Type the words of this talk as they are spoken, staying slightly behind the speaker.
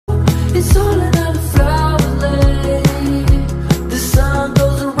It's all another flower lane. The sun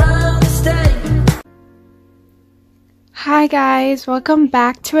goes around the state. Hi guys, welcome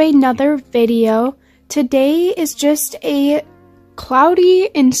back to another video. Today is just a cloudy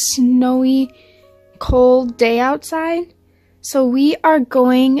and snowy, cold day outside. So we are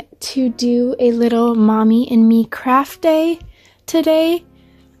going to do a little mommy and me craft day today.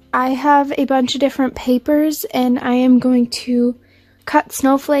 I have a bunch of different papers and I am going to cut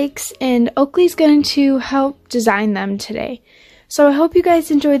snowflakes, and Oakleigh's going to help design them today. So I hope you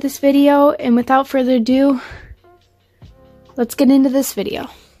guys enjoyed this video, and without further ado, let's get into this video.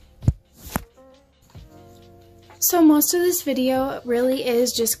 So most of this video really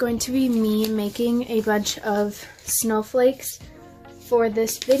is just going to be me making a bunch of snowflakes for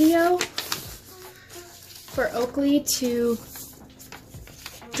this video for Oakleigh to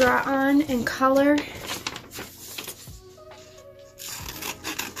draw on and color.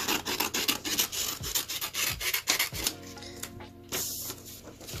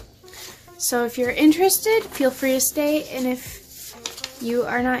 So if you're interested, feel free to stay, and if you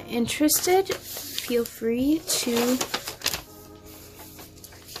are not interested, feel free to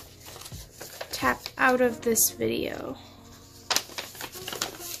tap out of this video.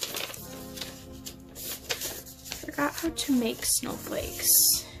 Forgot how to make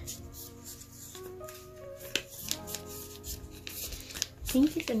snowflakes. I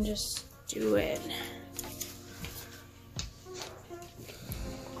think you can just do it.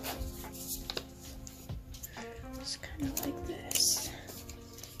 Like this.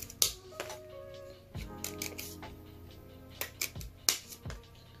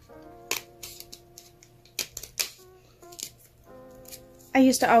 I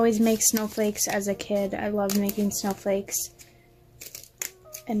used to always make snowflakes as a kid. I loved making snowflakes.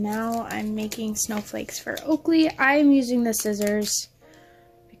 And now I'm making snowflakes for Oakleigh. I'm using the scissors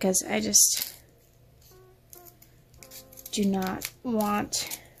because I just do not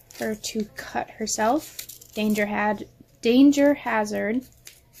want her to cut herself. Danger hazard.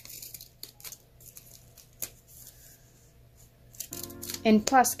 And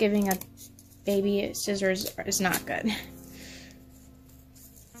plus, giving a baby scissors is not good.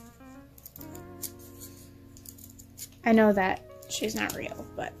 I know that she's not real,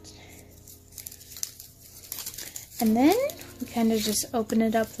 but... And then we kind of just open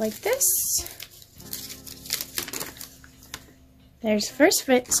it up like this. There's the first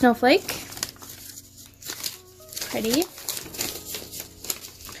snowflake. Pretty.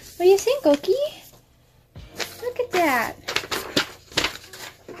 What do you think, Okie? Look at that.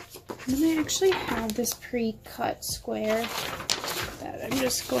 And then I actually have this pre-cut square that I'm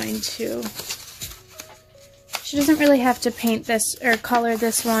just going to... She doesn't really have to paint this or color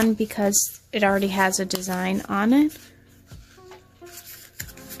this one because it already has a design on it. I'm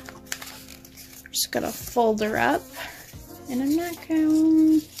just gonna fold her up, and I'm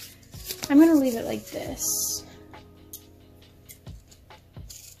gonna leave it like this.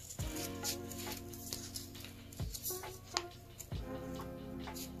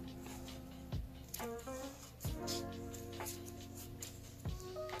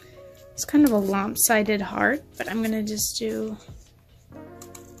 It's kind of a lopsided heart, but I'm gonna just do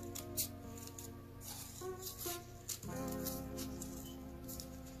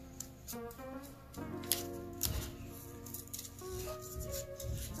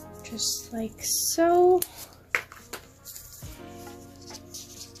just like so.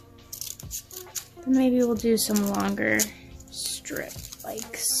 Then maybe we'll do some longer strip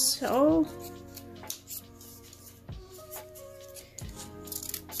like so.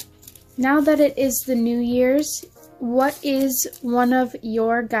 Now that it is the New Year's, what is one of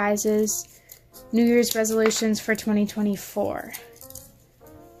your guys' New Year's resolutions for 2024?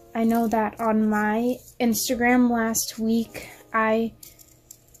 I know that on my Instagram last week, I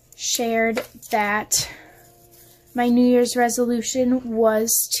shared that my New Year's resolution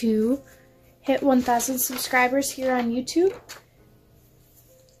was to hit 1,000 subscribers here on YouTube.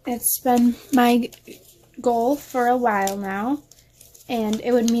 It's been my goal for a while now. And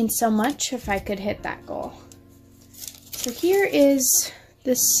it would mean so much if I could hit that goal. So here is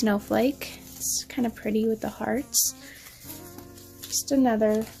this snowflake. It's kind of pretty with the hearts. Just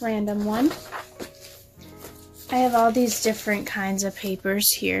another random one. I have all these different kinds of papers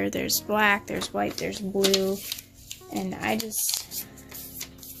here. There's black, there's white, there's blue. And I just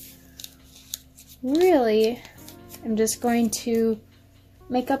really am just going to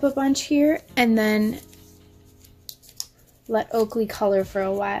make up a bunch here and then let Oakleigh color for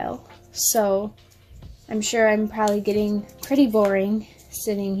a while. So I'm sure I'm probably getting pretty boring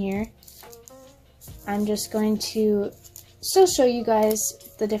sitting here. I'm just going to still show you guys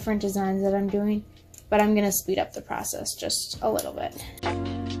the different designs that I'm doing, but I'm gonna speed up the process just a little bit.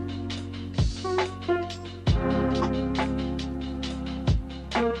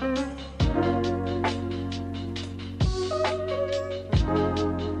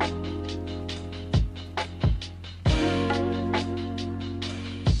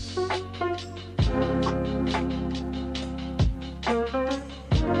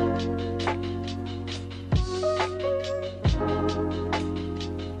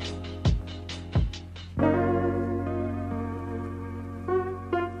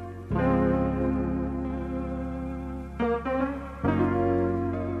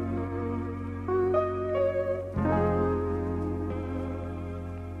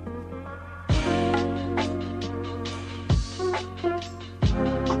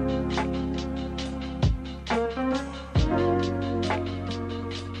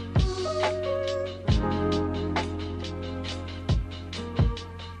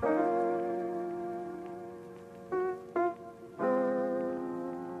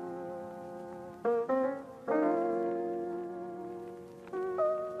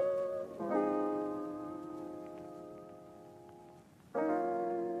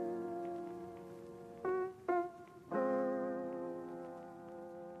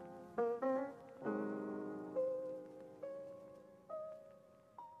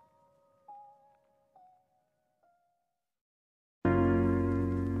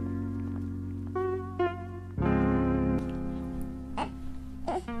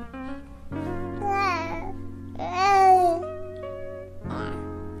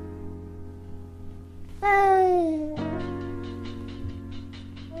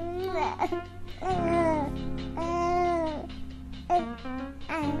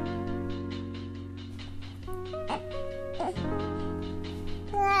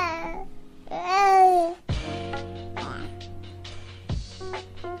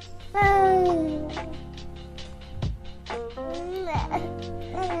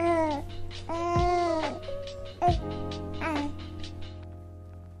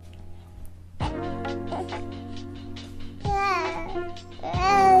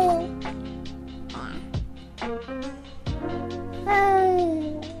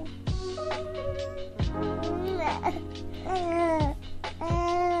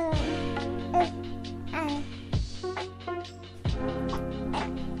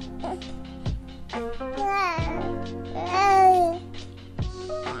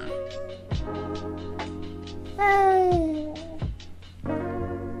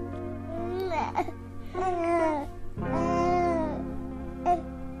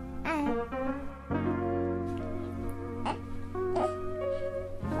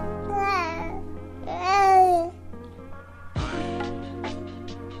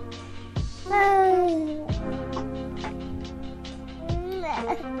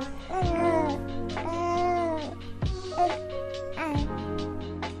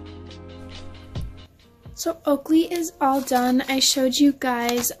 So Oakleigh is all done. I showed you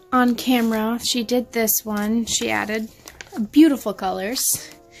guys on camera. She did this one. She added beautiful colors.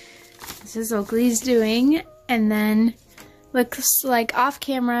 This is Oakleigh's doing. And then looks like off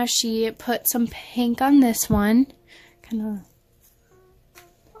camera she put some pink on this one. Kind of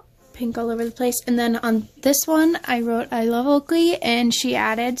pink all over the place. And then on this one I wrote I love Oakleigh and she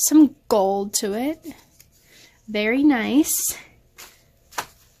added some gold to it. Very nice.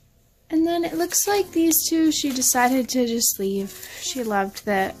 And then it looks like these two she decided to just leave. She loved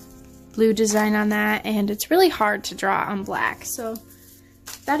the blue design on that, and it's really hard to draw on black. So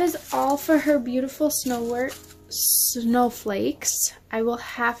that is all for her beautiful snowflakes. I will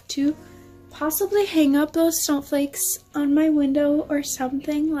have to possibly hang up those snowflakes on my window or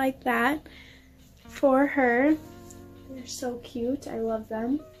something like that for her. They're so cute. I love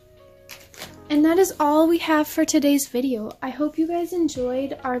them. And that is all we have for today's video. I hope you guys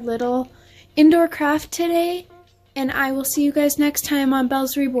enjoyed our little indoor craft today, and I will see you guys next time on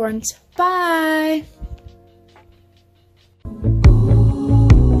Belle's Reborns. Bye!